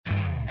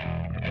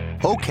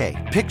Okay,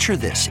 picture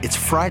this. It's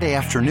Friday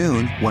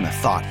afternoon when a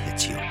thought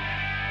hits you.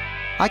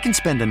 I can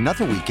spend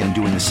another weekend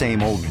doing the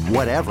same old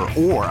whatever,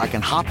 or I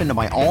can hop into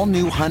my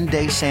all-new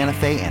Hyundai Santa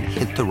Fe and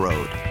hit the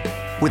road.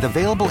 With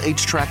available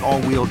H-Track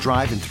all-wheel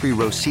drive and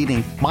 3-row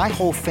seating, my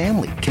whole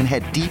family can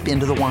head deep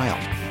into the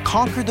wild.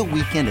 Conquer the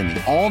weekend in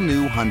the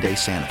all-new Hyundai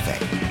Santa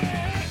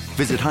Fe.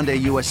 Visit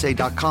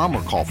HyundaiUSA.com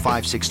or call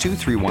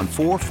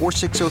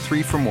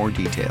 562-314-4603 for more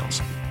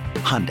details.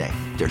 Hyundai,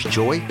 there's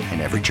joy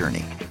in every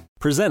journey.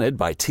 Presented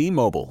by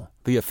T-Mobile,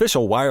 the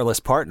official wireless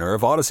partner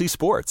of Odyssey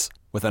Sports.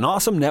 With an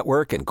awesome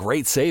network and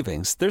great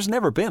savings, there's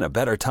never been a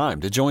better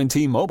time to join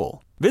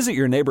T-Mobile. Visit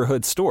your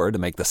neighborhood store to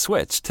make the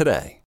switch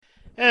today.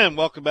 And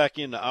welcome back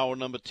into hour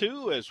number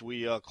 2 as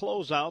we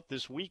close out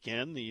this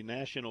weekend, the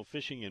National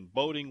Fishing and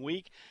Boating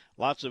Week.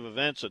 Lots of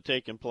events are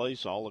taking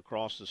place all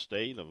across the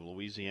state of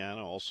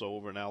Louisiana, also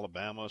over in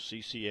Alabama,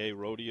 CCA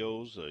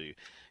rodeos. You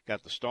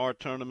got the Star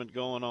Tournament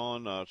going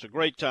on. It's a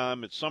great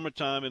time. It's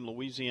summertime in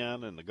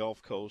Louisiana and the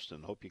Gulf Coast,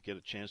 and hope you get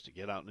a chance to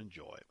get out and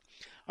enjoy it.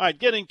 All right,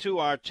 getting to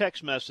our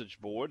text message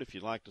board. If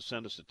you'd like to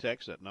send us a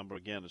text, that number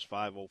again is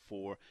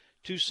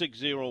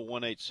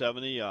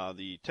 504-260-1870.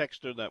 The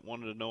texter that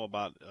wanted to know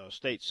about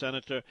State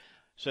Senator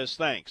says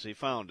thanks. He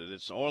found it.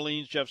 It's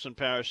Orleans Jefferson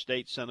Parish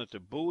State Senator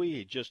Bowie.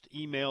 He just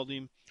emailed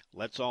him.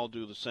 Let's all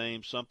do the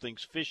same.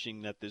 Something's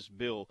fishing that this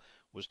bill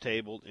was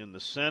tabled in the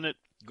Senate.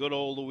 Good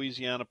old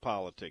Louisiana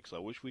politics. I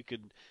wish we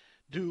could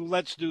do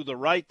let's do the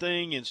right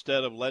thing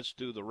instead of let's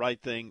do the right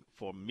thing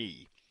for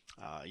me.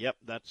 Yep,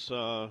 that's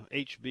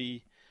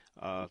HB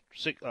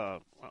 6.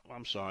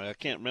 I'm sorry, I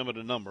can't remember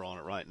the number on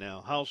it right now.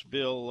 House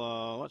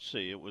Bill, let's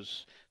see, it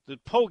was the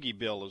Pogey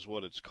Bill is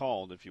what it's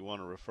called if you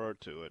want to refer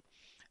to it.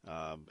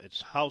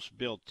 It's House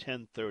Bill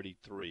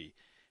 1033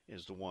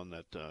 is the one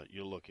that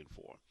you're looking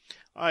for.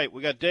 All right,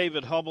 we got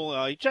David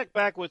Hubble. He checked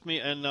back with me,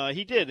 and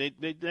he did.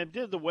 They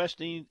did the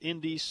West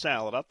Indies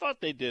salad. I thought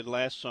they did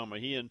last summer.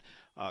 He and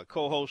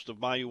co-host of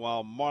Bayou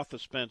Wild, Martha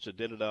Spencer,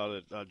 did it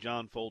out at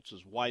John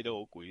Foltz's White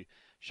Oak. We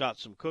shot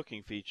some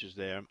cooking features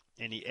there,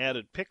 and he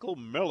added pickled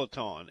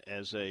mirliton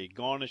as a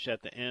garnish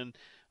at the end.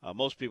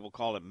 Most people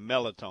call it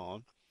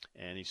melliton,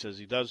 and he says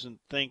he doesn't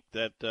think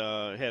that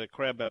it had a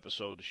crab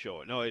episode to show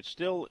it. No, it's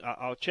still,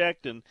 I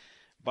checked, and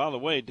by the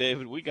way,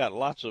 David, we got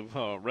lots of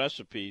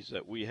recipes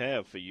that we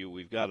have for you.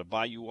 We've got a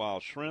Bayou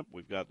Wild shrimp,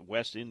 we've got the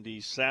West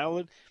Indies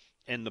salad,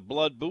 and the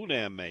blood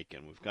boudin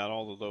making. We've got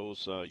all of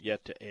those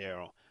yet to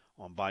air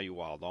on Bayou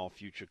Wild, all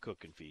future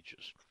cooking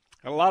features.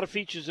 Got a lot of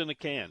features in the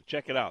can.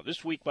 Check it out.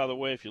 This week, by the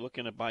way, if you're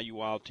looking at Bayou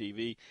Wild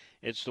TV,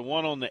 it's the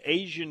one on the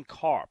Asian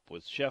carp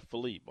with Chef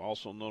Philippe,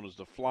 also known as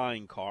the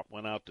flying carp.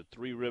 Went out to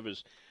Three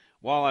Rivers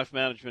Wildlife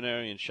Management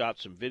Area and shot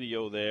some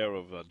video there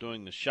of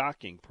doing the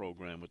shocking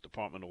program with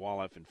Department of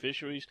Wildlife and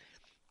Fisheries.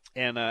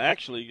 And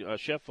actually,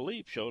 Chef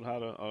Philippe showed how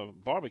to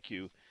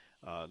barbecue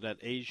that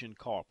Asian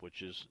carp,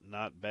 which is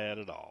not bad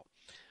at all.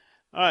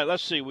 All right,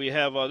 let's see. We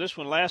have this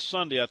one. Last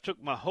Sunday, I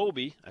took my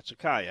Hobie, that's a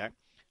kayak,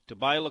 to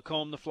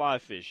Bailacombe the fly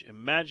fish.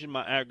 Imagine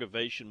my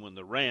aggravation when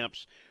the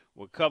ramps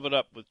were covered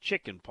up with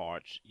chicken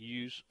parts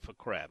used for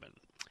crabbing.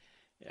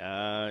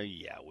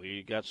 Yeah,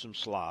 we got some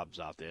slobs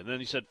out there. And then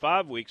he said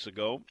 5 weeks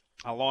ago,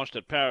 I launched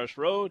at Paris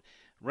Road.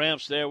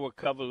 Ramps there were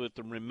covered with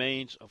the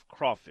remains of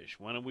crawfish.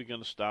 When are we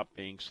going to stop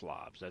being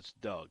slobs? That's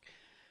Doug.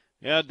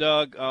 Yeah,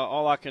 Doug,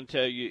 all I can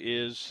tell you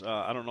is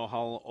I don't know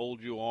how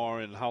old you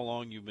are and how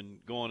long you've been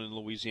going in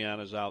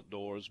Louisiana's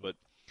outdoors, but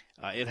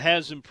it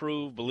has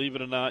improved, believe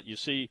it or not. You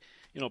see,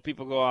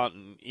 people go out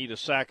and eat a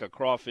sack of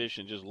crawfish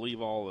and just leave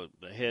all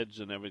the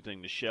heads and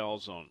everything, the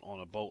shells on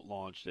a boat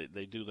launch.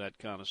 They do that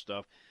kind of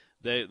stuff.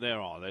 They're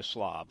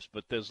slobs.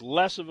 But there's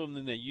less of them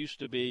than there used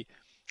to be.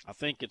 I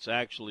think it's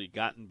actually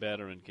gotten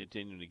better and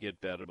continuing to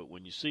get better. But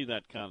when you see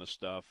that kind of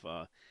stuff,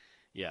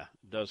 it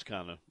does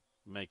kind of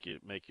make you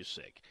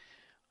sick.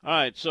 All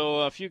right,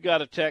 so if you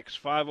got a text,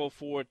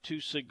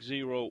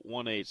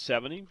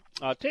 504-260-1870.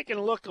 Taking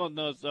a look on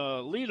the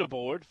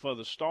leaderboard for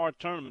the Star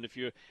Tournament, if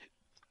you're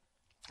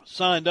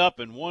signed up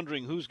and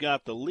wondering who's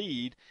got the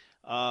lead,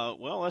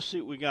 let's see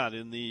what we got.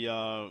 In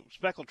the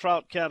speckled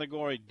trout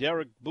category,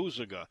 Derek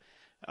Buziga.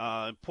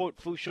 Port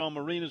Fourchon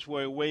Marinas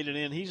where he waded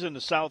in. He's in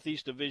the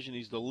Southeast Division.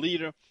 He's the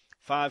leader,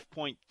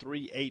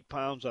 5.38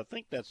 pounds. I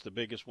think that's the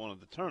biggest one of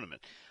the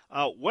tournament.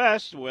 Out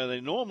west, where they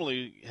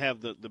normally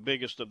have the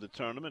biggest of the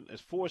tournament,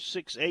 is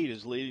 4.68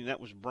 is leading. That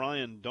was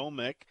Brian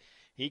Domek.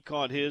 He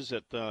caught his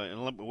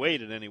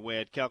waded anyway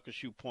at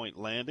Calcasieu Point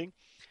Landing.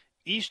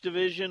 East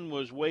Division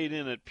was weighed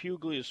in at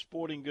Puglia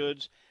Sporting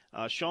Goods.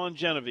 Sean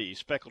Genevieve,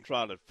 speckled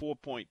trout at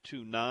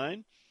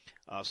 4.29.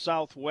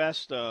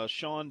 Southwest,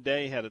 Sean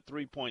Day had a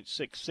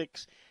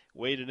 3.66,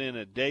 waded in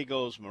at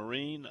Dago's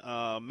Marine.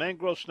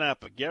 Mangrove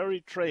Snapper,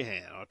 Gary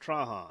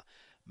Trahan.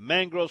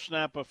 Mangrove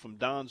Snapper from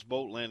Don's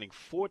Boat Landing,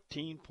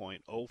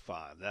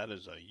 14.05. That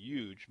is a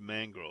huge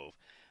mangrove.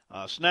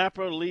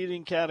 Snapper,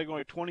 leading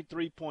category,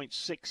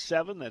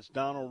 23.67. That's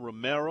Donald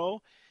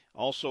Romero,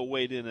 also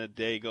weighed in at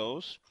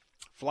Dago's.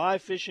 Fly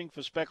fishing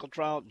for speckled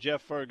trout,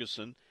 Jeff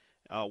Ferguson,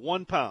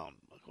 1 pound.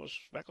 Of course,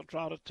 speckled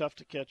trout are tough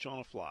to catch on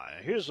a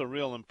fly. Here's a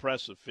real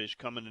impressive fish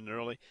coming in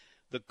early.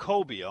 The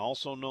cobia,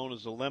 also known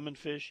as the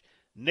lemonfish,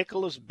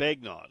 Nicholas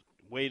Begnaud,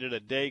 weighted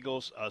at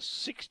Dagos, a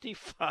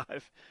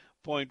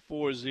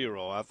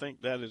 65.40. I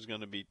think that is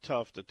going to be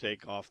tough to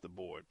take off the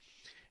board.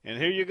 And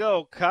here you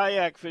go,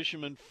 kayak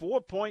fisherman,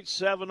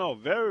 4.70,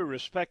 very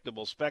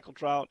respectable speckled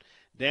trout.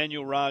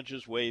 Daniel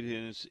Rogers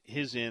weighed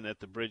his in at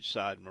the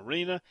Bridgeside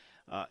Marina.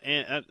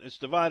 And it's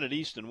divided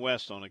east and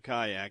west on a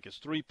kayak. It's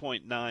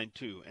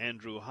 3.92.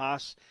 Andrew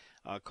Haas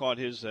caught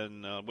his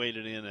and weighed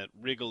it in at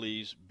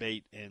Wrigley's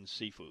Bait and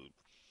Seafood.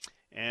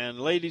 And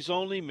ladies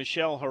only,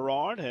 Michelle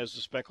Herrard has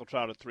the speckled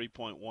trout at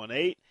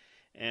 3.18.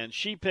 And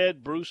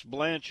sheephead Bruce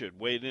Blanchard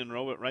weighed in,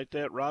 right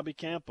there at Robbie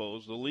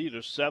Campos, the leader,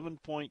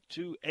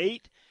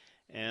 7.28.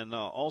 And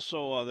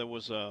also there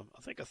was, I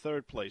think, a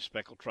third-place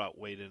speckled trout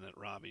weighed in at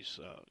Robbie's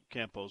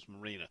Campos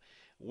Marina.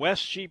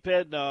 West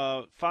sheephead,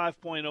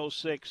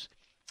 5.06.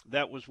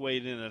 That was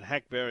weighed in at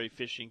Hackberry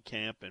Fishing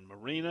Camp and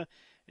Marina.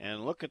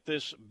 And look at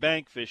this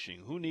bank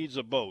fishing. Who needs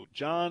a boat?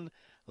 John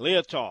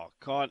Leotar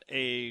caught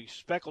a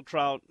speckled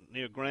trout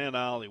near Grand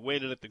Isle. He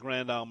weighed it at the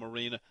Grand Isle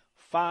Marina,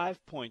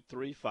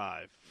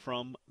 5.35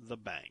 from the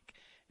bank.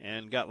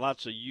 And got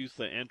lots of youth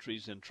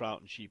entries in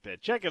trout and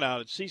sheephead. Check it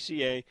out. It's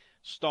CCA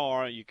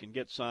Star. You can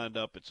get signed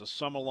up. It's a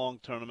summer-long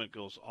tournament.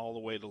 Goes all the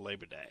way to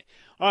Labor Day.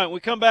 All right, we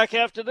come back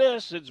after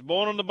this. It's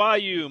Born on the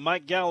Bayou.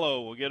 Mike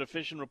Gallo will get a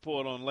fishing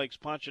report on Lakes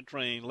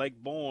Pontchartrain,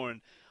 Lake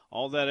Bourne,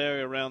 all that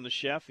area around the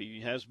chef.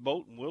 He has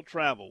boat and will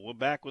travel. We're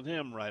back with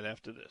him right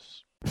after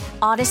this.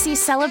 Odyssey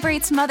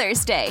celebrates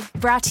Mother's Day,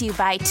 brought to you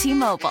by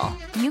T-Mobile.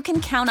 You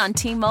can count on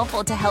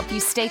T-Mobile to help you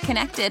stay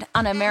connected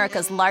on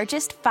America's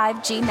largest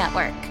 5G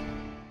network.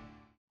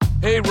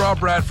 Hey, Rob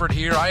Bradford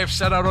here. I have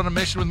set out on a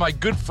mission with my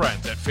good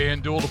friends at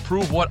FanDuel to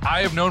prove what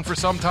I have known for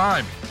some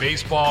time.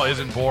 Baseball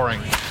isn't boring.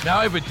 Now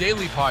I have a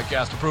daily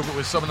podcast to prove it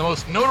with some of the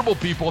most notable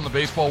people in the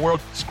baseball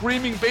world,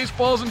 screaming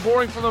baseball isn't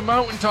boring from the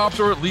mountaintops,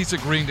 or at least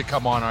agreeing to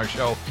come on our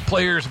show.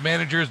 Players,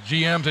 managers,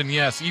 GMs, and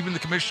yes, even the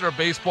commissioner of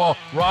baseball,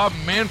 Rob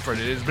Manfred.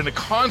 It has been a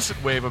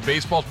constant wave of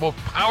baseball's most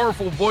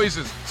powerful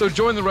voices. So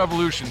join the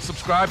revolution.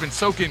 Subscribe and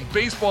soak in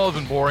Baseball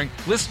Isn't Boring.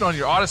 Listen on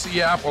your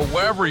Odyssey app or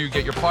wherever you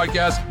get your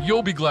podcasts.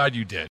 You'll be glad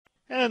you did.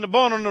 And the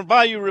Born on the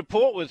Bayou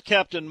Report with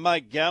Captain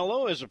Mike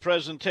Gallo is a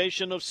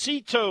presentation of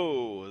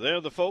Sea-Tow. They're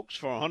the folks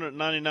for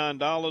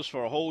 $199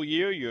 for a whole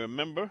year. You're a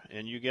member,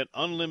 and you get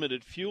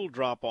unlimited fuel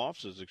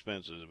drop-offs, as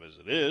expensive as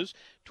it is,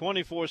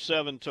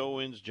 24/7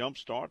 tow-ins, jump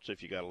starts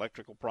if you got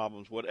electrical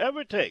problems,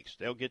 whatever it takes.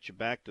 They'll get you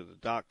back to the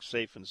dock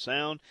safe and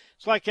sound.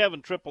 It's like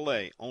having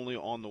AAA, only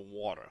on the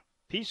water.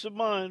 Peace of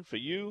mind for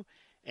you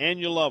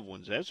and your loved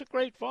ones. That's a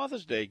great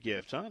Father's Day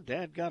gift, huh?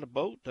 Dad got a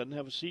boat, doesn't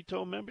have a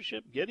Sea-Tow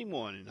membership? Get him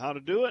one. And how to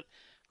do it?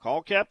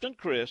 Call Captain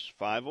Chris,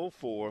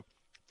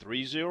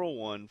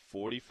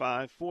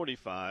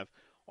 504-301-4545,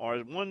 or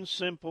one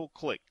simple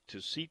click to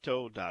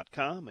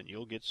seatow.com, and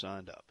you'll get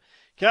signed up.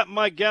 Captain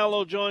Mike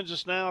Gallo joins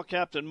us now.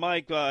 Captain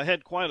Mike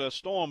had quite a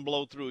storm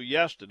blow through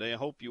yesterday. I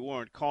hope you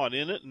weren't caught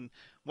in it. And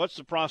what's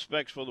the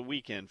prospects for the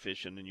weekend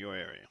fishing in your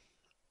area?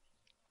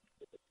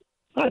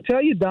 I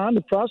tell you, Don, the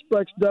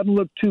prospects doesn't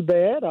look too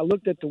bad. I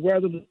looked at the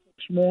weather this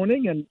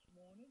morning, and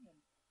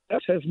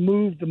that has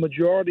moved the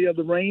majority of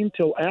the rain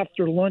till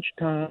after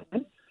lunchtime.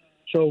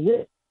 So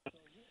we're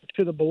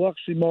to the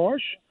Biloxi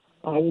Marsh.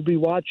 I will be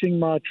watching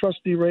my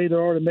trusty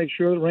radar to make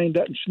sure the rain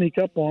doesn't sneak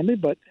up on me.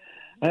 But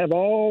I have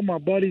all my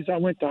buddies I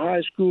went to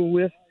high school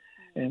with,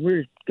 and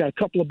we've got a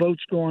couple of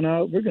boats going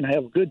out. We're going to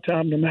have a good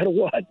time no matter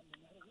what.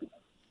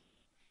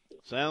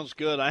 Sounds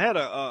good. I had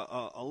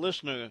a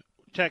listener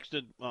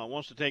texted,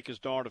 wants to take his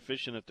daughter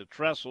fishing at the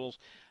Trestles.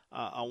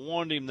 I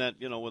warned him that,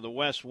 with the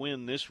west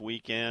wind this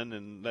weekend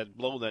and that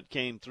blow that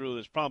came through,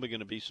 there's probably going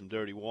to be some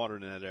dirty water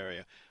in that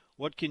area.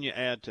 What can you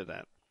add to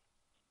that?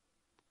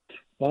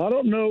 Well, I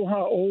don't know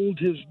how old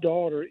his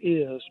daughter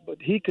is,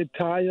 but he could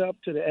tie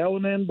up to the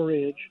L&N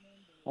Bridge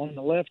on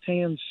the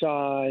left-hand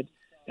side,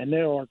 and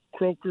there are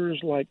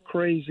croakers like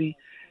crazy,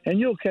 and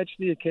you'll catch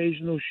the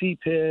occasional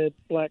sheephead,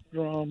 black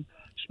drum,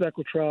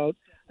 speckled trout.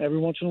 Every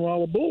once in a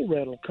while, a bull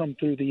red will come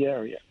through the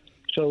area.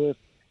 So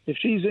if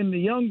she's in the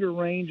younger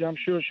range, I'm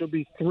sure she'll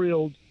be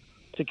thrilled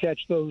to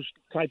catch those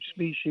type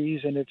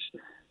species, and it's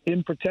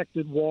in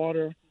protected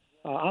water.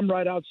 I'm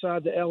right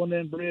outside the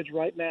L&N Bridge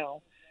right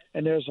now,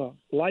 and there's a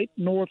light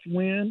north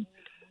wind,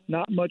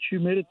 not much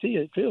humidity.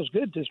 It feels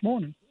good this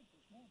morning.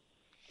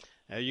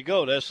 There you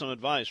go. There's some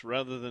advice.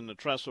 Rather than the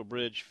Trestle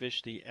Bridge,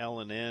 fish the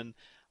L&N.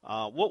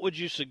 What would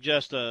you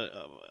suggest for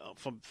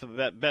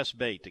that best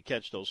bait to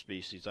catch those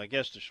species? I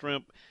guess the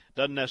shrimp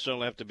doesn't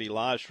necessarily have to be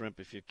live shrimp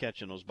if you're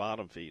catching those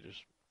bottom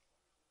feeders.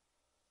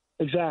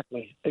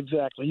 Exactly.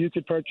 You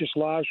could purchase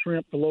live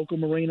shrimp. The local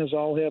marinas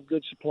all have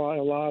good supply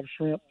of live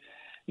shrimp.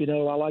 I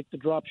like the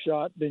drop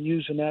shot. Been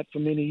using that for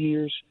many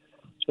years.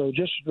 So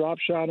just drop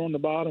shot on the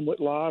bottom with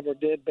live or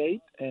dead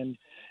bait, and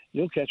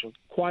you'll catch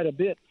quite a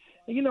bit.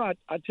 And, I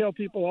tell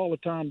people all the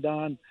time,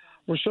 Don,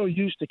 we're so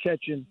used to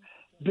catching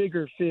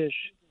bigger fish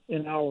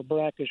in our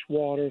brackish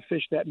water,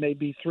 fish that may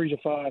be 3 to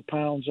 5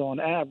 pounds on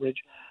average.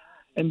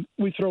 and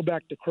we throw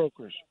back to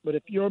croakers. But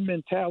if your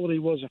mentality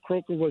was a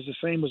croaker was the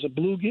same as a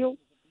bluegill,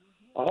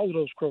 all of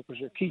those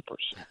croakers are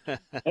keepers,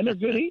 and they're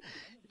good eating.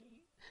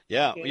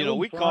 Yeah,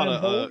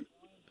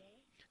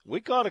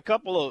 we caught a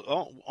couple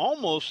of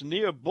almost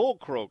near bull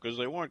croakers.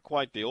 They weren't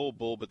quite the old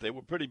bull, but they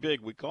were pretty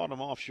big. We caught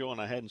them offshore,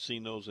 and I hadn't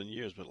seen those in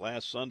years. But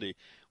last Sunday,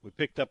 we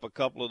picked up a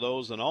couple of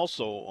those, and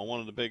also one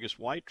of the biggest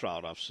white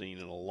trout I've seen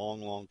in a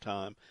long, long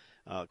time.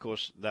 Of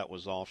course, that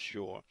was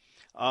offshore.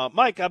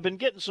 Mike, I've been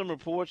getting some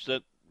reports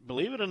that,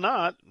 believe it or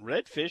not,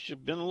 redfish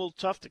have been a little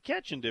tough to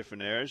catch in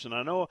different areas. And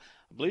I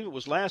believe it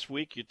was last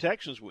week your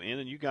Texans were in,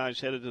 and you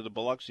guys headed to the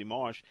Biloxi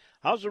Marsh.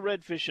 How's the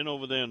redfishing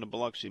over there in the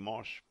Biloxi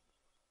Marsh?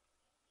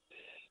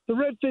 The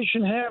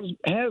redfishing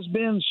has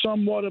been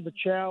somewhat of a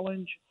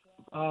challenge.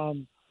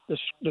 The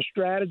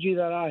strategy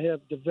that I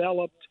have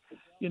developed,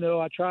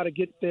 I try to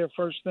get there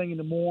first thing in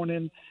the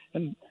morning.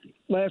 And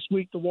last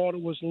week the water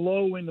was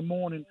low in the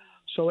morning.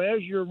 So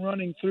as you're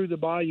running through the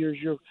bayous,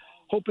 you're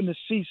hoping to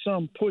see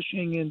some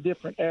pushing in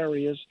different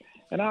areas.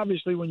 And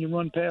obviously when you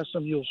run past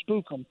them, you'll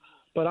spook them.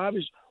 But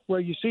obviously where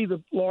you see the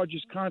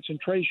largest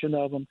concentration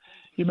of them,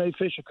 you may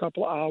fish a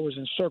couple of hours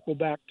and circle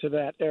back to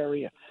that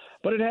area.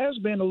 But it has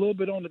been a little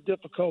bit on the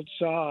difficult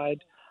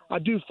side. I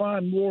do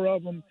find more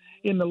of them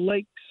in the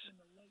lakes,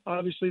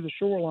 obviously the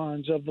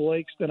shorelines of the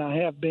lakes, than I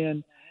have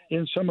been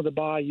in some of the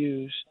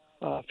bayous.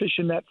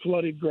 Fishing that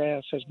flooded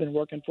grass has been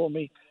working for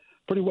me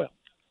pretty well.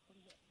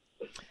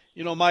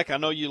 Mike, I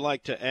know you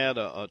like to add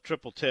a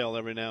triple tail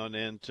every now and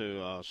then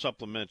to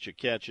supplement your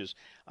catches.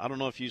 I don't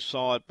know if you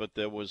saw it, but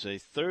there was a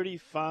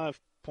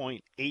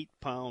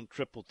 35.8-pound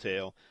triple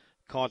tail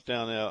caught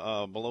down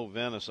there below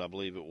Venice, I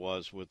believe it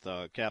was, with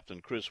Captain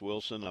Chris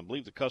Wilson. I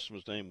believe the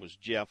customer's name was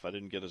Jeff. I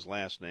didn't get his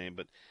last name,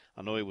 but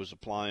I know he was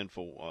applying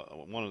for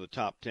one of the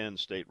top 10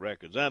 state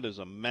records. That is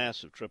a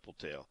massive triple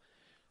tail.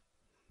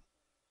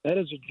 That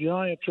is a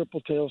giant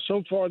triple tail.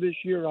 So far this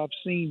year, I've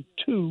seen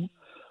two.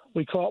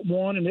 We caught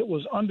one, and it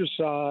was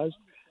undersized,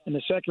 and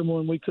the second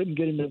one we couldn't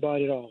get him to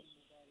bite at all.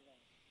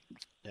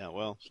 Yeah,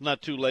 well, it's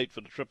not too late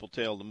for the triple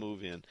tail to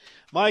move in.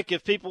 Mike,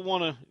 if people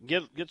want to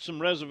get some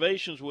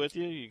reservations with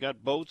you, you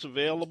got boats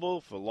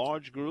available for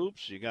large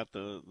groups. You got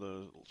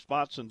the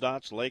Spots and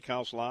Dots Lake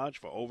House Lodge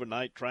for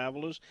overnight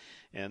travelers,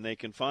 and they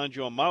can find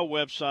you on my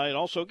website.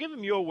 Also, give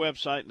them your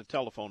website and the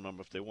telephone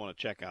number if they want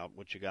to check out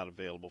what you got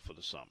available for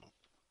the summer.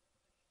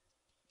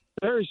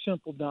 Very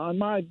simple, Don.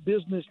 My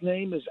business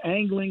name is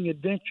Angling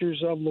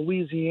Adventures of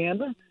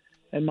Louisiana,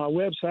 and my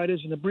website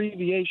is an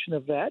abbreviation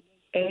of that,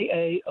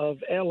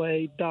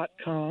 aaofla.com,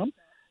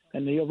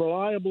 and the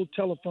reliable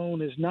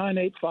telephone is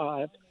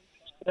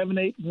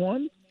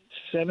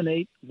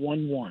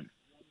 985-781-7811.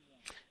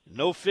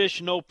 No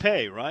fish, no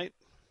pay, right?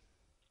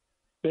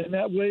 Been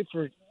that way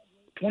for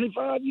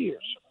 25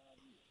 years.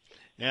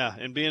 Yeah,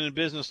 and being in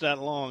business that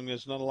long,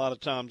 there's not a lot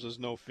of times there's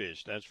no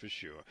fish, that's for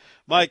sure.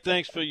 Mike,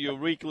 thanks for your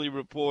weekly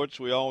reports.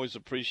 We always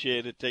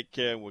appreciate it. Take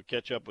care, and we'll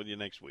catch up with you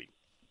next week.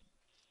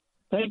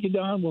 Thank you,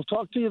 Don. We'll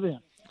talk to you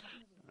then.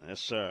 Yes,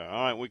 sir.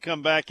 All right, we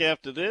come back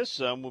after this.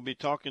 We'll be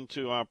talking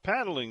to our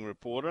paddling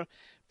reporter,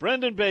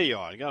 Brendan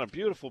Bayard. He got a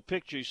beautiful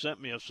picture he sent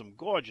me of some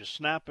gorgeous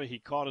snapper he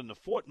caught in the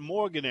Fort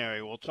Morgan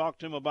area. We'll talk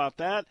to him about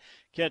that,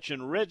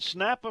 catching red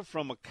snapper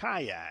from a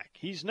kayak.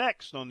 He's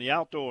next on the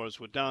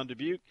Outdoors with Don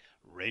Dubuque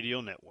Radio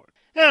Network.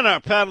 And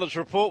our Paddlers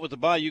Report with the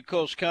Bayou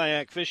Coast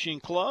Kayak Fishing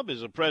Club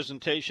is a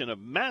presentation of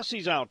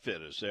Massey's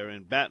Outfitters. They're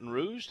in Baton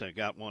Rouge. They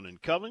got one in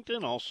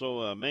Covington,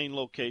 also a main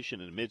location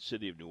in the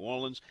mid-city of New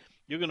Orleans.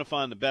 You're going to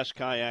find the best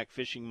kayak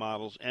fishing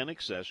models and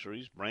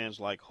accessories, brands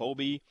like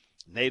Hobie,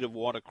 Native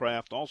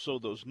Watercraft, also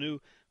those new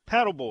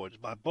paddleboards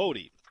by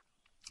Bodie.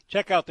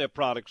 Check out their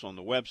products on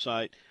the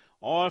website,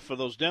 or for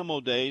those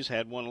demo days,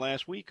 had one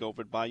last week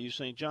over at Bayou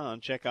St.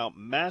 John. Check out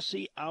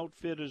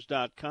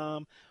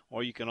MasseyOutfitters.com,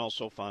 or you can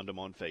also find them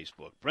on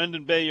Facebook.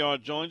 Brendan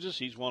Bayard joins us.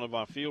 He's one of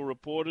our field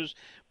reporters.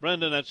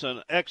 Brendan, that's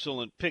an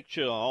excellent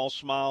picture. All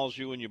smiles,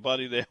 you and your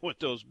buddy there with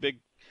those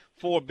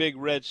four big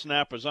red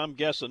snappers. I'm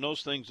guessing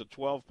those things are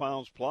 12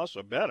 pounds plus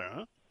or better,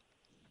 huh?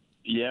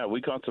 Yeah,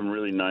 we caught some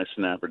really nice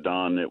snapper,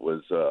 Don. It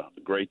was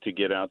great to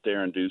get out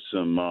there and do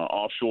some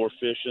offshore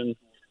fishing.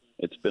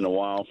 It's been a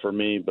while for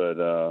me, but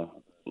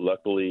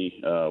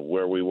luckily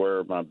where we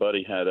were, my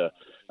buddy I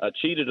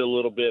cheated a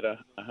little bit. I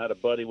had a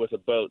buddy with a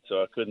boat,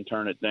 so I couldn't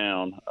turn it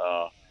down.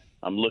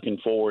 I'm looking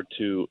forward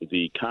to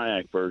the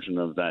kayak version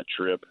of that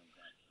trip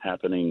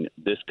happening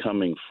this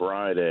coming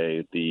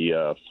Friday.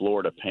 The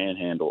Florida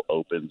Panhandle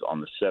opens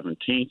on the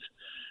 17th.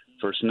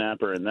 For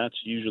snapper, and that's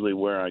usually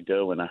where I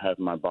go, and I have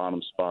my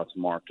bottom spots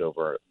marked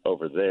over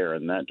there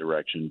in that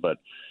direction. But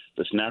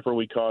the snapper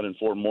we caught in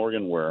Fort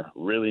Morgan were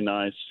really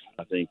nice.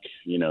 I think,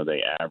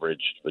 they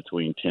averaged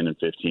between 10 and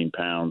 15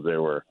 pounds.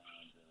 There were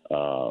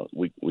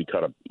we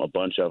caught a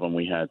bunch of them.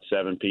 We had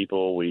 7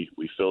 people. We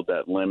filled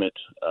that limit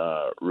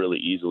really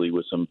easily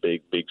with some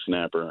big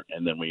snapper,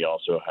 and then we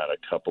also had a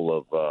couple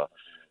of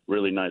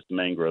really nice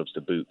mangroves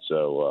to boot.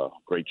 So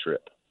great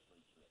trip.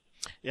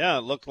 Yeah,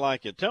 it looked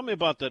like it. Tell me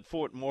about that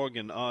Fort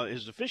Morgan.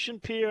 Is the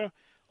fishing pier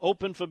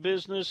open for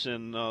business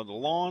and the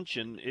launch?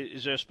 And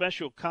is there a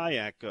special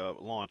kayak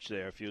launch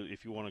there if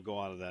you want to go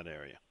out of that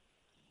area?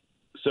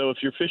 So if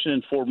you're fishing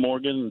in Fort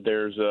Morgan,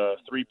 there's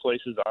 3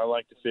 places I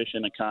like to fish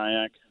in a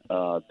kayak.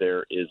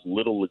 There is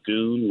Little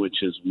Lagoon,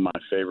 which is my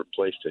favorite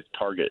place to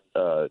target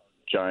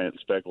giant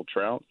speckled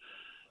trout.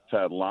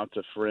 I've had lots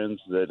of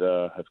friends that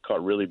have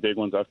caught really big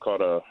ones. I've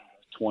caught a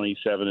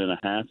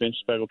 27.5-inch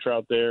speckled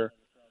trout there.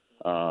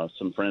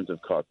 Some friends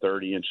have caught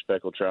 30-inch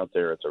speckled trout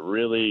there. It's a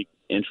really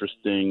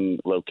interesting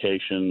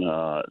location,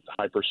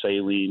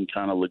 hypersaline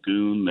kind of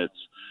lagoon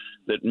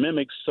that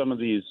mimics some of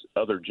these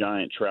other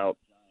giant trout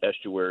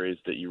estuaries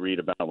that you read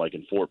about, like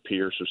in Fort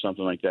Pierce or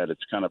something like that.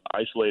 It's kind of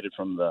isolated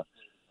from the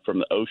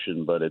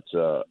ocean, but it's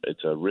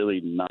a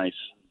really nice,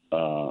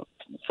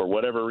 for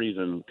whatever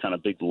reason, kind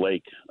of big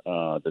lake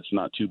that's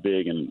not too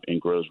big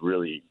and grows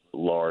really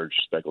large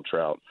speckled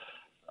trout.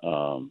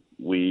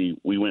 We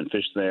went and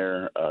fished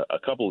there a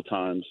couple of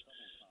times.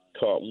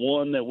 Caught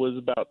one that was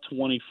about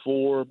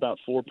 24, about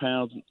 4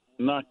 pounds.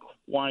 Not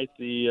quite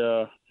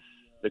the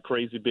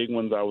crazy big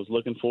ones I was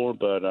looking for,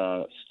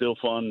 but still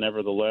fun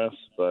nevertheless.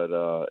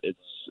 But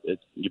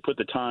it's you put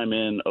the time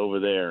in over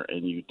there,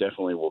 and you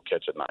definitely will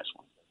catch a nice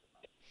one.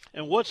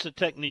 And what's the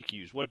technique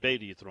used? What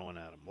bait are you throwing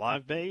at them?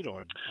 Live bait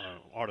or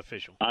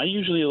artificial? I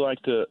usually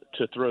like to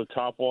throw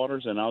top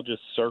waters, and I'll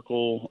just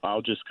circle.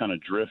 I'll just kind of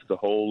drift the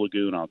whole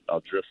lagoon.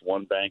 I'll drift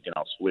one bank, and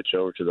I'll switch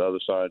over to the other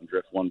side and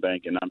drift one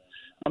bank. And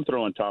I'm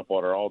throwing top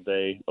water all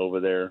day over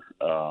there,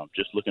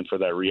 just looking for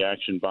that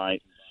reaction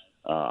bite.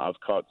 I've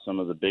caught some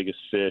of the biggest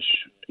fish,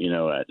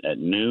 at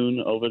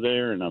noon over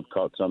there, and I've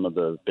caught some of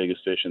the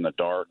biggest fish in the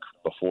dark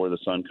before the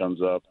sun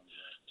comes up.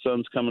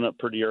 Sun's coming up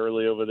pretty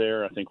early over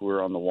there. I think we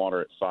were on the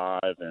water at 5,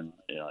 and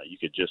you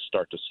could just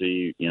start to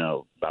see,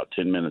 about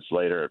 10 minutes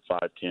later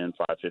at 5:10,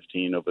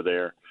 5:15 over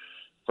there,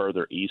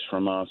 further east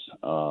from us.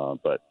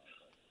 But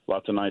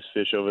lots of nice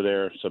fish over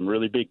there. Some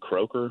really big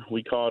croaker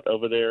we caught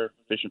over there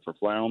fishing for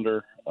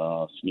flounder.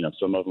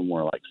 Some of them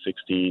were like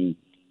 16,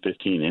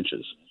 15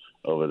 inches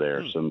over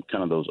there. Some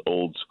kind of those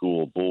old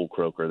school bull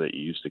croaker that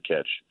you used to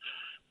catch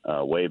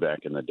way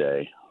back in the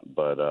day.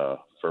 But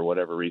for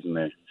whatever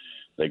reason,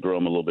 they grow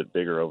them a little bit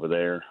bigger over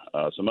there.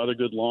 Some other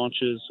good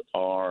launches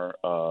are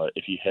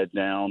if you head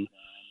down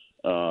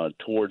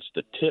towards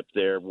the tip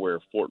there where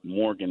Fort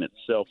Morgan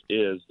itself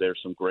is, there's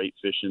some great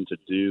fishing to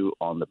do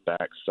on the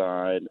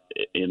backside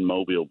in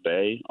Mobile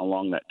Bay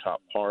along that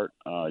top part.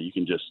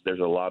 There's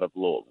a lot of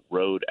little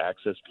road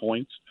access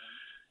points,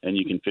 and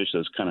you can fish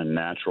those kind of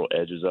natural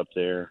edges up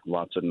there.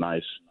 Lots of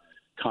nice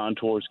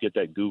contours. Get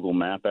that Google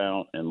map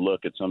out and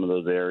look at some of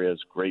those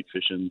areas. Great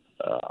fishing.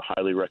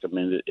 Highly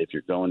recommend it if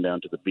you're going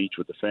down to the beach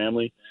with the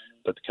family.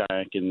 Put the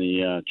kayak in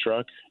the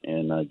truck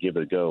and give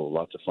it a go.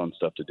 Lots of fun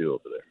stuff to do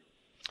over there.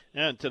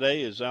 And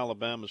today is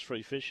Alabama's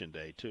free fishing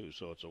day too,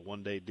 so it's a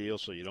one-day deal.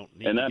 So you don't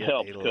need. And to that get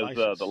helps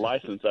because the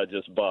license I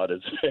just bought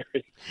is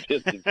very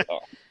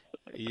difficult.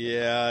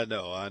 Yeah,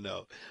 I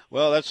know.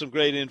 Well, that's some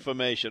great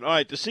information. All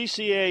right, the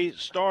CCA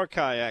Star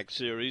Kayak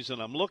Series,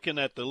 and I'm looking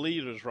at the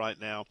leaders right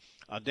now.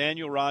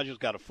 Daniel Rogers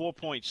got a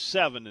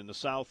 4.7 in the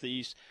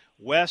Southeast.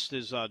 West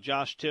is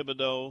Josh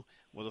Thibodeau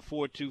with a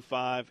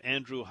 4.25.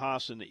 Andrew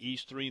Haas in the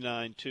East,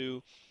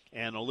 3.92.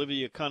 And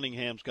Olivia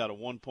Cunningham's got a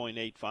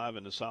 1.85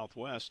 in the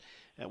Southwest,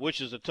 which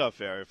is a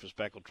tough area for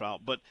speckled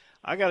trout. But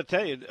I got to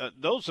tell you,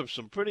 those are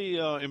some pretty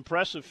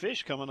impressive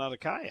fish coming out of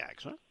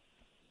kayaks, huh?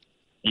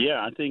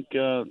 Yeah, I think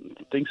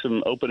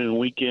some opening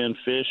weekend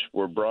fish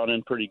were brought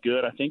in pretty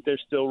good. I think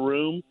there's still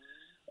room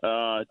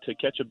to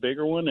catch a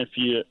bigger one. If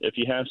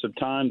you have some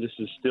time, this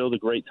is still the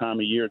great time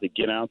of year to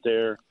get out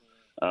there.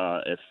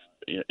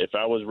 If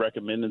I was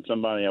recommending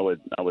somebody, I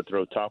would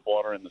throw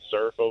topwater in the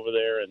surf over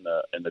there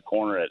in the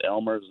corner at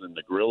Elmer's in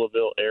the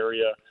Grillaville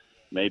area.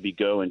 Maybe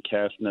go and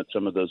cast net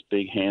some of those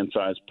big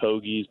hand-sized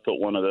pogies. Put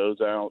one of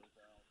those out.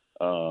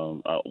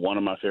 One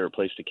of my favorite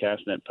places to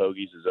cast net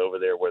pogies is over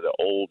there where the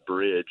old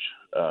bridge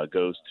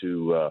goes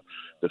to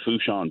the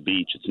Fouchon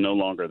Beach. It's no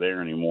longer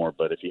there anymore,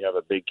 but if you have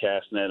a big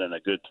cast net and a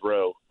good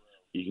throw,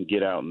 you can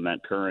get out in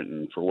that current.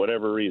 And for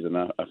whatever reason,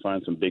 I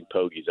find some big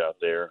pogies out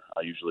there.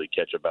 I usually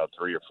catch about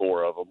 3 or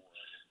 4 of them.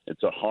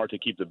 It's hard to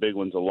keep the big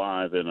ones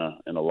alive in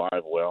a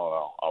live well.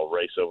 And I'll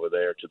race over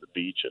there to the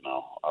beach and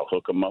I'll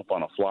hook them up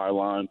on a fly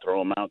line, throw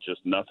them out,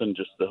 just nothing,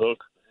 just the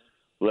hook.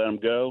 Let them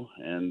go,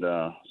 and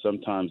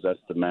sometimes that's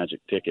the magic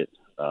ticket.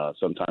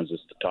 Sometimes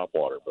it's the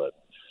topwater,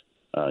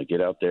 but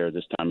get out there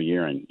this time of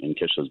year and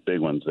catch those big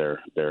ones. This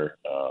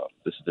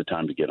is the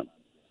time to get them.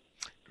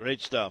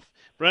 Great stuff.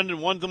 Brendan,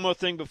 one more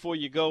thing before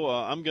you go.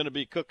 I'm going to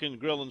be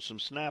grilling some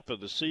snapper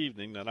this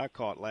evening that I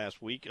caught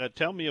last week.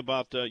 Tell me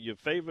about your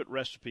favorite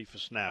recipe for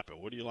snapper.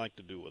 What do you like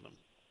to do with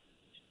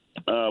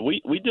them?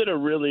 We did a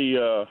really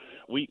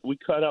we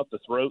cut out the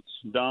throats,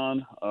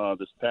 Don,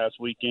 this past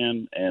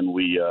weekend, and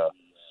we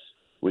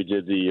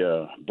did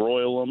the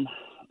broil them,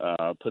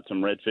 put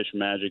some Redfish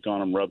Magic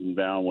on them, rub them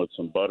down with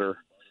some butter,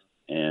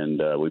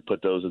 and we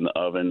put those in the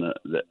oven.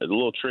 A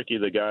little tricky.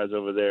 The guys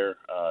over there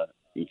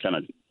kind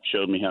of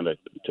showed me how to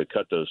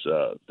cut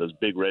those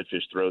big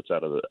redfish throats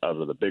out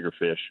of the bigger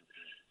fish,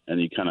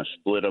 and you kind of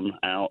split them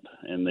out,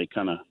 and they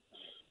kind of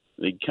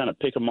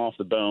pick them off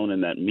the bone,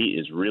 and that meat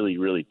is really,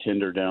 really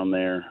tender down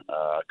there.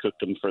 I cooked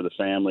them for the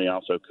family. I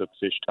also cooked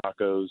fish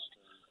tacos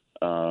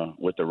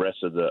with the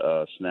rest of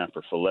the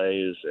snapper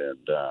fillets,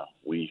 and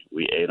we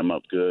ate them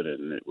up good,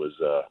 and it was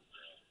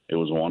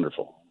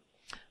wonderful.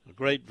 A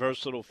great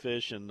versatile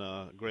fish and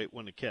a great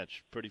one to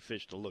catch. Pretty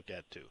fish to look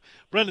at, too.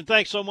 Brendan,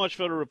 thanks so much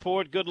for the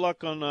report. Good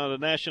luck on the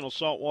National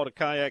Saltwater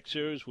Kayak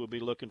Series. We'll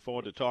be looking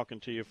forward to talking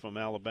to you from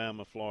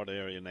Alabama, Florida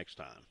area next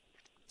time.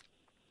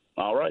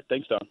 All right.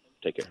 Thanks, Don.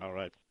 Take care. All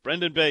right.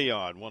 Brendan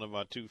Bayard, one of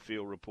our two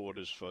field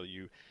reporters for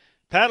you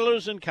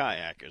paddlers and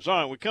kayakers.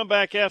 All right, we come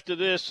back after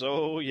this.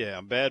 Oh, yeah,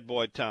 bad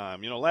boy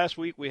time. You know, last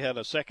week we had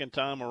a second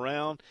time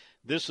around.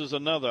 This is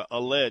another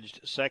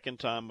alleged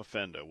second-time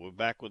offender. We're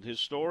back with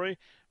his story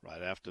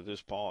right after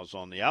this pause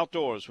on the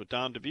Outdoors with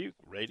Don Dubuque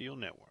Radio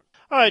Network.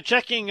 All right,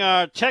 checking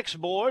our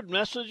text board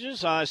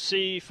messages, I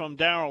see from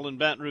Darrell in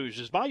Baton Rouge.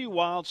 Is Bayou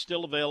Wild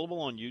still available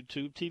on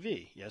YouTube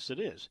TV? Yes, it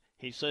is.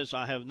 He says,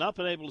 I have not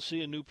been able to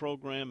see a new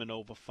program in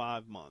over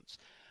 5 months.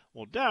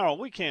 Well, Darrell,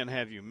 we can't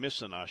have you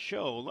missing our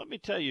show. Let me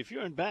tell you, if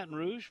you're in Baton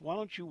Rouge, why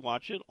don't you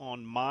watch it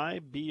on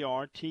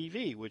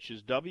MyBRTV, which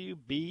is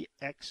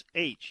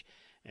WBXH.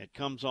 It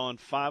comes on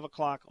 5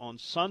 o'clock on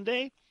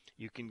Sunday.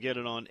 You can get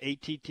it on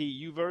ATT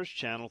Uverse,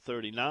 Channel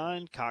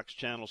 39, Cox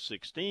Channel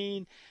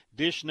 16,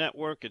 Dish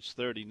Network, it's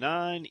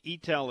 39,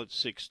 ETEL, it's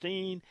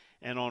 16,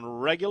 and on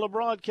regular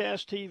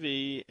broadcast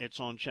TV, it's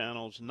on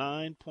channels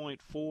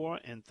 9.4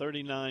 and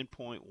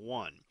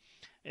 39.1.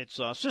 It's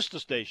a sister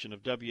station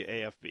of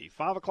WAFB.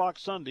 5 o'clock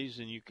Sundays,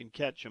 and you can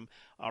catch them.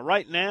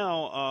 Right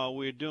now,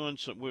 we're in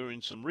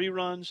some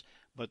reruns,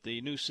 but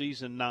the new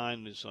season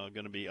 9 is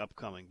going to be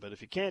upcoming. But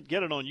if you can't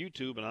get it on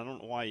YouTube, and I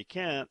don't know why you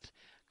can't,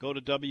 go to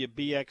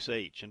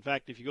WBXH. In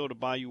fact, if you go to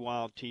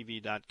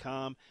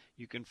BayouWildTV.com,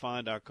 you can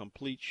find our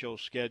complete show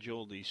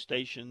schedule, the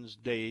stations,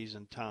 days,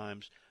 and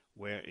times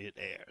where it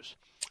airs.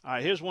 All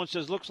right, here's one that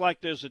says, looks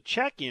like there's a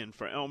check-in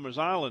for Elmer's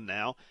Island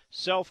now.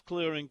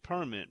 Self-clearing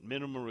permit.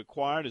 Minimum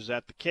required. Is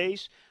that the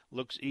case?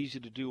 Looks easy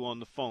to do on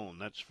the phone.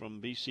 That's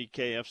from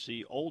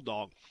BCKFC Old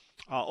Dog.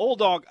 Old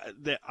Dog,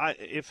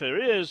 if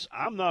there is,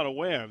 I'm not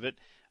aware of it,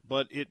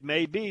 but it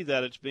may be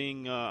that it's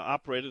being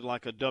operated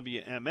like a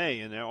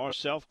WMA, and there are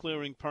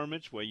self-clearing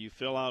permits where you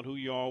fill out who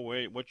you are,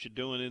 what you're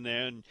doing in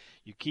there, and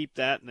you keep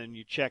that, and then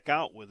you check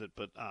out with it.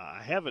 But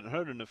I haven't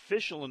heard an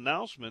official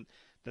announcement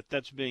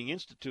that's being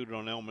instituted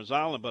on Elmer's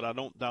Island, but I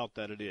don't doubt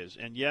that it is.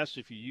 And, yes,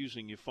 if you're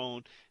using your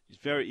phone, it's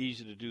very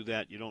easy to do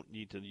that. You don't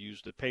need to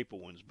use the paper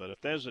ones. But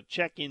if there's a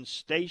check-in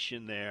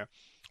station there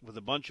with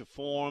a bunch of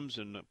forms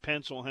and a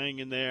pencil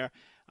hanging there,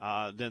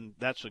 then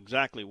that's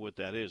exactly what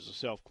that is, a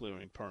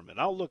self-clearing permit.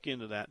 I'll look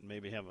into that and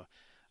maybe have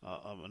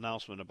an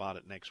announcement about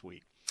it next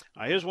week.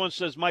 Here's one that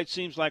says, might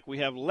seems like we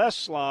have less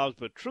slobs,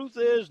 but truth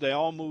is they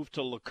all moved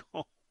to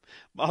Lacombe.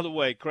 By the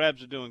way,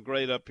 crabs are doing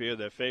great up here.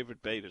 Their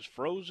favorite bait is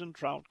frozen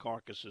trout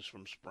carcasses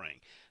from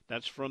spring.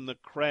 That's from the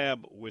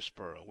Crab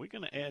Whisperer. We're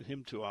going to add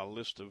him to our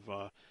list of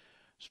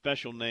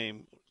special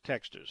name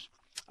texters.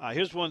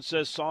 Here's one that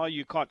says, saw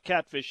you caught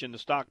catfish in the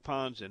stock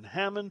ponds in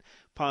Hammond.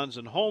 Ponds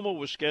in Homer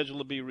were scheduled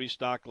to be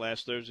restocked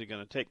last Thursday.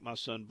 Going to take my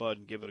son Bud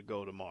and give it a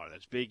go tomorrow.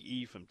 That's Big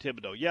E from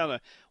Thibodaux. Yeah, the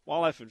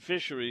Wildlife and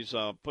Fisheries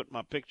put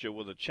my picture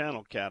with a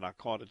channel cat I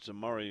caught at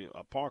Zamurray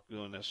Park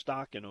doing their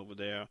stocking over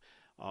there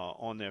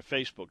on their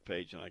Facebook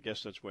page, and I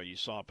guess that's where you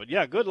saw it. But,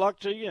 yeah, good luck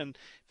to you, and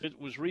if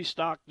it was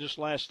restocked just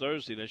last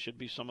Thursday, there should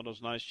be some of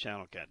those nice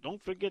channel cat.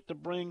 Don't forget to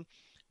bring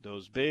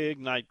those big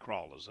night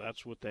crawlers.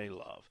 That's what they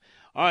love.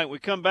 All right, we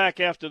come back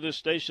after this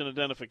station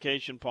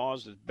identification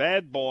pause. It's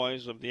Bad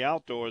Boys of the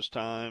Outdoors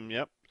time.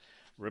 Yep.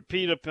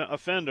 Repeat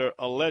offender,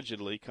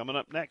 allegedly, coming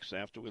up next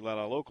after we let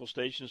our local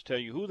stations tell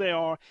you who they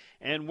are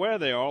and where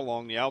they are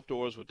along the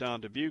Outdoors with Don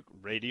Dubuque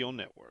Radio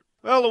Network.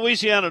 Well,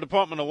 Louisiana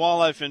Department of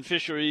Wildlife and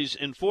Fisheries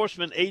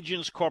Enforcement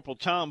Agents Corporal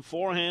Tom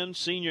Forehand,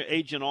 Senior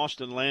Agent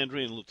Austin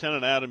Landry, and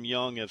Lieutenant Adam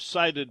Young have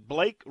cited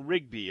Blake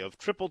Rigby of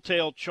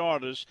Triple-Tailed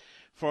Charters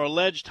for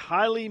alleged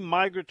highly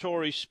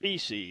migratory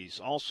species,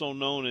 also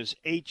known as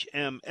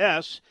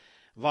HMS,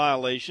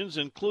 violations,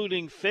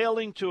 including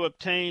failing to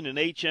obtain an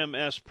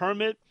HMS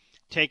permit,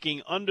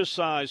 taking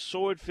undersized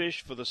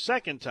swordfish for the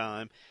second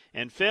time,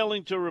 and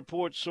failing to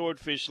report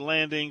swordfish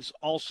landings,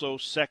 also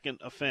second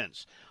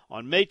offense.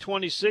 On May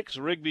 26,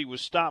 Rigby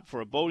was stopped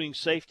for a boating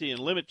safety and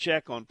limit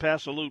check on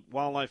Passalute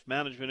Wildlife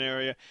Management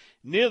Area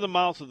near the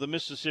mouth of the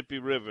Mississippi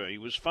River. He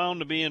was found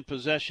to be in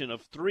possession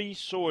of 3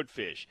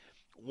 swordfish,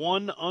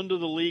 one under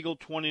the legal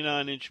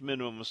 29-inch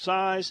minimum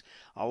size.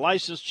 A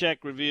license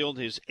check revealed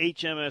his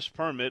HMS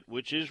permit,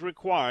 which is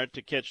required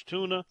to catch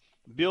tuna,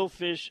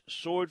 billfish,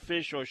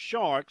 swordfish, or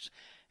sharks,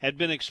 had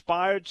been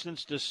expired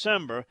since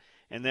December,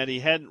 and that he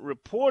hadn't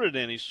reported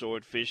any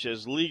swordfish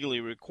as legally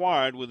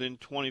required within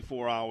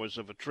 24 hours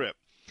of a trip.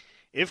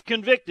 If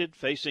convicted,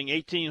 facing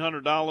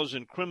 $1,800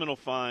 in criminal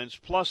fines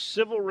plus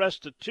civil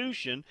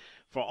restitution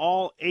for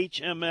all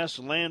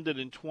HMS landed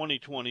in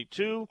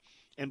 2022,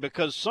 and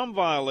because some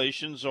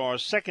violations are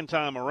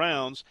second-time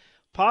arounds,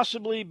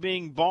 possibly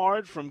being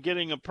barred from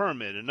getting a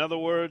permit. In other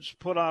words,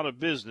 put out of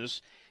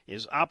business,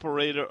 is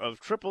operator of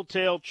Triple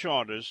Tail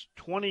Charters,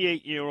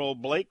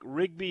 28-year-old Blake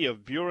Rigby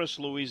of Buras,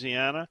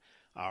 Louisiana,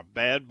 our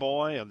bad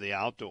boy of the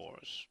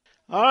outdoors.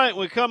 All right,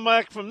 we come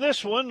back from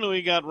this one.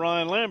 We got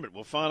Ryan Lambert.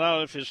 We'll find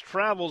out if his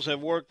travels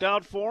have worked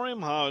out for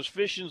him, how his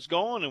fishing's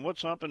going, and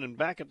what's happening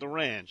back at the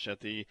ranch at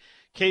the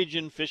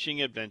Cajun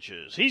Fishing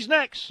Adventures. He's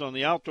next on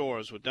the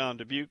Outdoors with Don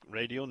Dubuque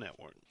Radio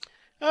Network.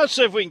 Let's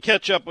see if we can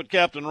catch up with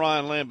Captain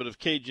Ryan Lambert of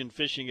Cajun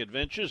Fishing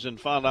Adventures and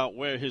find out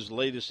where his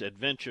latest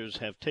adventures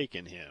have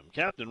taken him.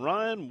 Captain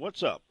Ryan,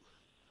 what's up?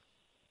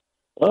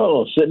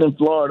 Oh, sitting in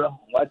Florida,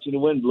 watching the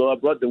wind blow. I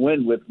brought the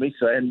wind with me,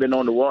 so I hadn't been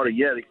on the water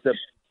yet, except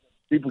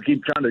people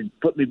keep trying to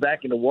put me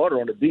back in the water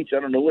on the beach. I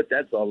don't know what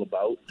that's all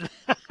about.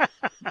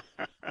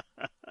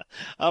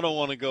 I don't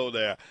want to go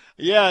there.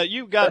 Yeah,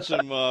 you've got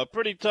some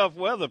pretty tough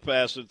weather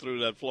passing through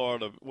that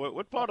Florida.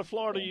 What part of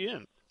Florida are you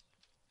in?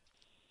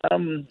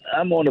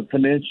 I'm on a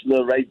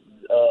peninsula right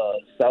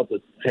south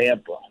of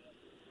Tampa,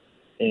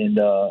 and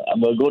I'm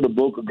going to go to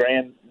Boca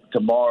Grande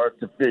tomorrow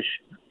to fish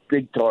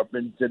big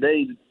tarpon.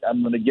 Today,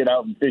 I'm going to get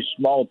out and fish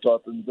small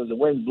tarpon because the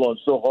wind's blowing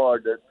so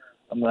hard that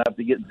I'm going to have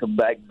to get in some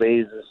back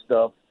bays and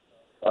stuff.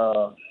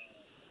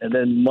 And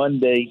then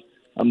Monday,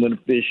 I'm going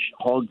to fish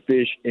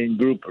hogfish and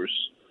groupers.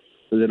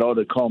 So it ought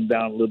to calm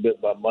down a little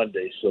bit by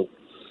Monday. So,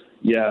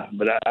 yeah,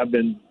 but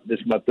this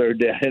is my third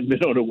day. I haven't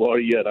been on the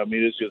water yet. I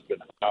mean, it's just been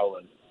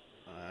howling.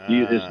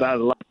 It's not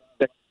a lot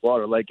of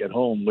water like at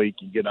home where you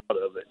can get out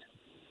of it.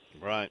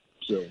 Right.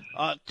 So,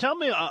 tell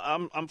me,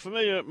 I'm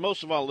familiar,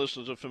 most of our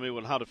listeners are familiar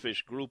with how to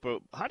fish grouper.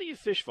 How do you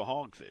fish for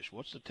hogfish?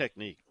 What's the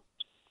technique?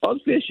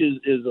 Hogfish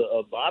is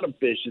a bottom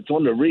fish. It's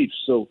on the reef,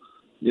 so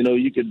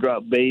you could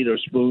drop bait or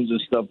spoons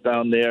and stuff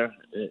down there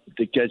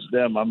to catch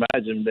them. I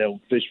imagine they'll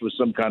fish with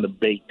some kind of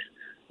bait,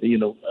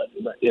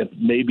 if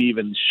maybe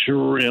even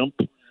shrimp.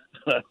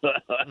 I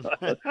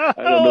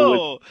don't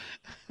know.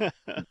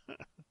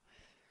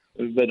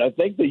 But I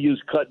think they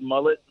use cut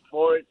mullet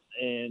for it,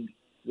 and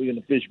we're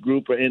going to fish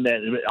grouper in that.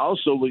 And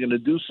also, we're going to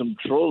do some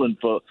trolling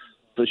for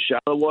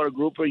shallow water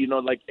grouper,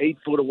 like 8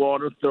 foot of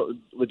water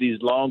with these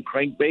long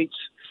crankbaits,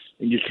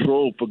 and you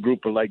troll for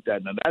grouper like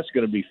that. Now, that's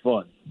going to be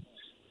fun.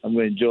 I'm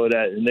going to enjoy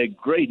that. And they're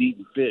great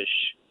eating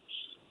fish.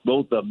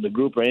 Both of them, the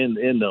grouper and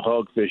the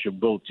hogfish, are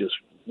both just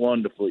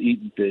wonderful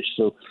eating fish.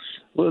 So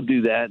we'll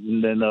do that.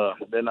 And then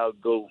I'll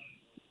go,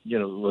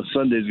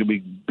 Sunday's going to be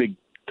big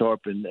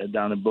tarpon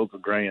down in Boca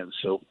Grande.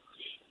 So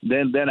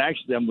then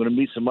actually I'm going to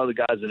meet some other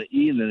guys in the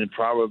evening and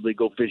probably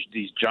go fish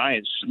these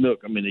giant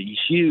snook. I mean, they're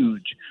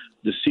huge.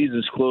 The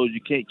season's closed.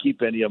 You can't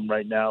keep any of them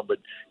right now. But,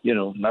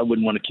 I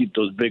wouldn't want to keep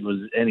those big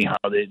ones anyhow.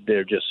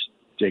 They're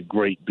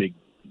great, big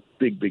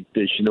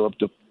fish, up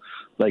to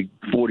like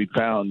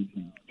 40-pound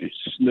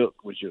snook,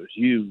 which are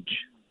huge.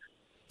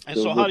 And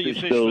so how do you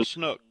fish for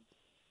snook?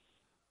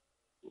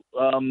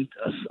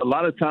 A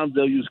lot of times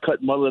they'll use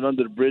cut mullet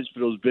under the bridge for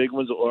those big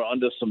ones, or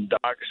under some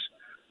docks.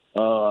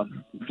 For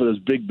those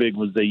big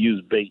ones, they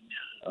use bait.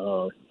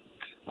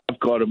 I've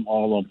caught them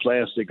all on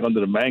plastic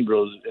under the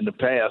mangroves in the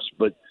past,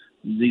 but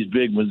these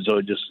big ones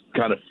are just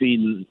kind of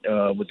feeding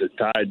with the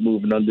tide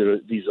moving under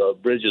these